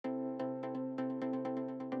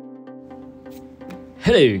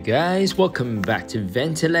Hello guys, welcome back to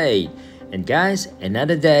Ventilate. And guys,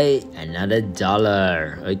 another day, another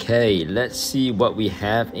dollar. Okay, let's see what we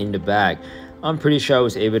have in the bag. I'm pretty sure I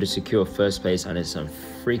was able to secure first place unless some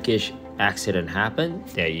freakish accident happened.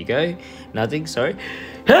 There you go. Nothing, sorry.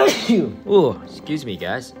 Oh, excuse me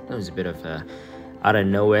guys. That was a bit of out of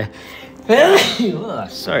nowhere. Oh,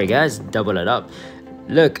 sorry guys, double it up.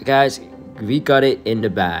 Look guys, we got it in the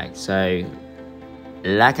bag. So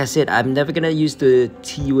like I said, I'm never gonna use the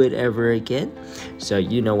T word ever again. So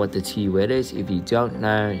you know what the T word is. If you don't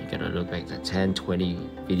know, you're gonna look back at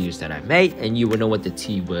 10-20 videos that I made and you will know what the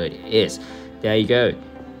T word is. There you go.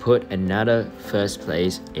 Put another first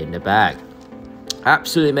place in the bag.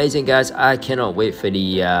 Absolutely amazing guys. I cannot wait for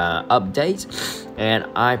the update. And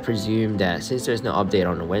I presume that since there's no update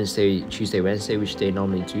on the Tuesday, Wednesday, which they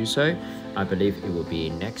normally do so, I believe it will be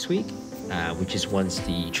next week. Which is once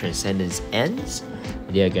the Transcendence ends.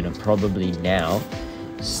 They're gonna probably now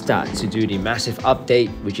start to do the massive update,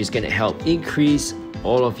 which is gonna help increase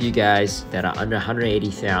all of you guys that are under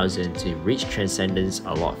 180,000 to reach Transcendence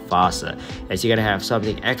a lot faster, as you're gonna have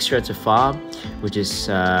something extra to farm, which is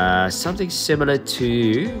something similar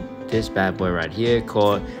to this bad boy right here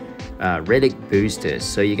called relic boosters.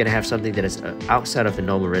 So you're gonna have something that is outside of the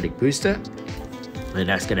normal relic booster, and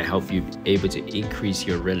that's going to help you able to increase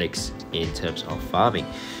your relics in terms of farming.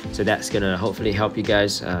 So that's going to hopefully help you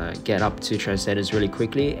guys get up to Transcendence really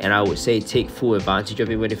quickly, and I would say take full advantage of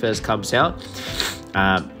it when it first comes out.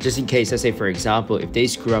 Just in case, let's say for example, if they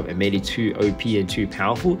screw up and made it too OP and too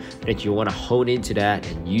powerful, then you want to hone into that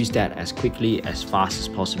and use that as quickly as fast as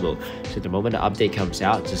possible. So the moment the update comes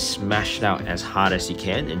out, just smash it out as hard as you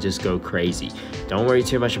can and just go crazy. Don't worry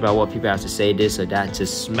too much about what people have to say this or that,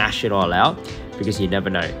 just smash it all out, because you never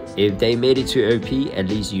know. If they made it too OP, at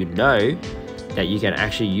least you know that you can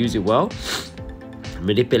actually use it well,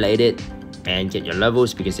 manipulate it and get your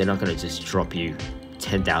levels, because they're not going to just drop you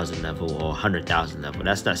 10,000 level or 100,000 level.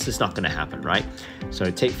 That's just not going to happen, right? So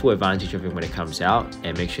take full advantage of it when it comes out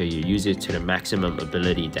and make sure you use it to the maximum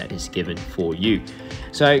ability that is given for you.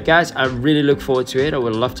 So guys, I really look forward to it. I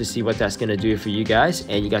would love to see what that's going to do for you guys,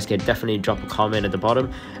 and you guys can definitely drop a comment at the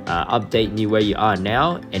bottom. Update me where you are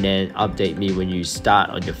now, and then update me when you start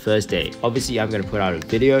on your first day. Obviously I'm going to put out a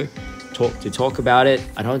video to talk about it.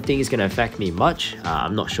 I don't think it's going to affect me much.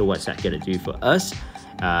 I'm not sure what's that going to do for us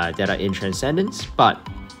that are in Transcendence, but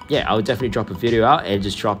yeah, I'll definitely drop a video out and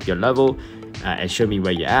just drop your level and show me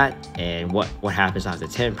where you're at, and what happens after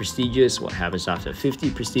 10 prestigious, what happens after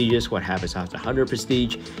 50 prestigious, what happens after 100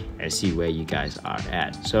 prestige, and see where you guys are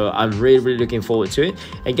at. So I'm really looking forward to it.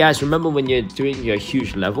 And guys, remember, when you're doing your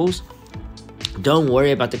huge levels, don't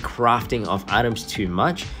worry about the crafting of items too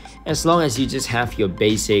much. As long as you just have your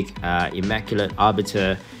basic Immaculate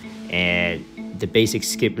Arbiter and the basic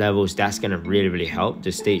skip levels, that's gonna really help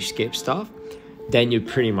the stage skip stuff, then you're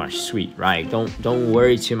pretty much sweet, right? Don't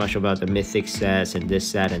worry too much about the mythic sets and this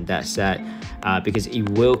set and that set, because it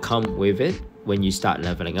will come with it when you start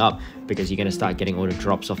leveling up, because you're gonna start getting all the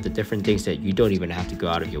drops of the different things that you don't even have to go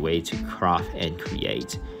out of your way to craft and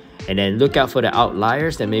create. And then look out for the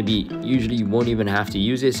outliers that maybe usually you won't even have to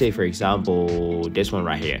use it. Say for example, this one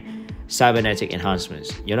right here, cybernetic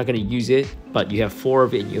enhancements. You're not going to use it, but you have 4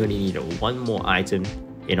 of it, and you only need one more item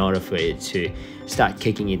in order for it to start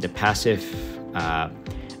kicking in the passive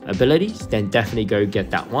abilities. Then definitely go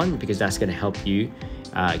get that one, because that's going to help you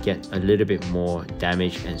get a little bit more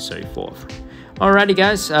damage and so forth. Alrighty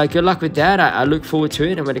guys, good luck with that. I look forward to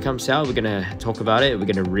it, and when it comes out, we're going to talk about it. We're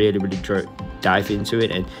going to really dive into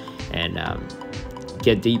it and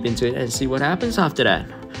get deep into it and see what happens after that.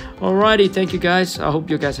 Alrighty, thank you guys. I hope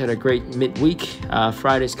you guys had a great midweek.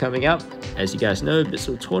 Friday's coming up, as you guys know,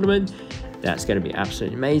 Abyssal Tournament. That's going to be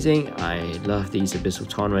absolutely amazing. I love these Abyssal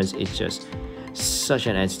Tournaments. It's just such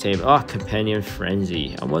an entertainment. Oh, Companion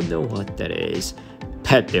Frenzy. I wonder what that is.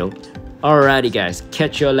 Pet build. Alrighty guys,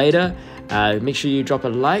 catch you later. Make sure you drop a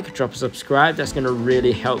like, drop a subscribe. That's going to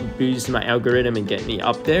really help boost my algorithm and get me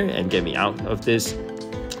up there and get me out of this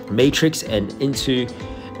matrix and into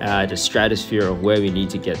the stratosphere of where we need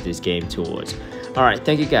to get this game towards. All right,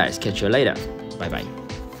 thank you guys. Catch you later. Bye bye.